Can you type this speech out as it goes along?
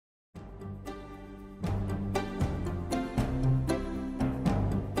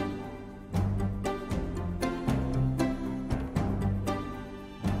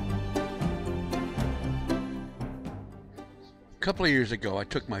couple of years ago, I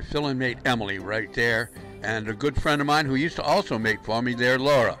took my fill-in mate Emily right there, and a good friend of mine who used to also mate for me there,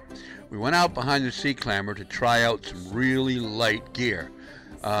 Laura. We went out behind the sea clamor to try out some really light gear.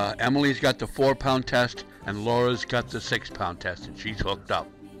 Emily's got the 4-pound test, and Laura's got the 6-pound test, and she's hooked up.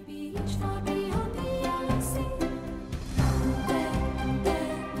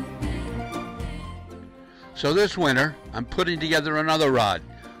 So this winter, I'm putting together another rod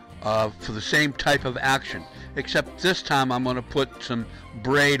for the same type of action, except this time I'm going to put some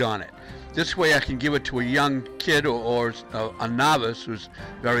braid on it. This way I can give it to a young kid or a novice who's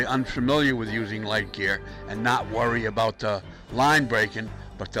very unfamiliar with using light gear and not worry about the line breaking,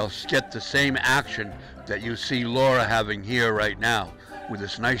 but they'll get the same action that you see Laura having here right now with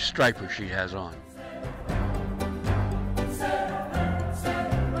this nice striper she has on.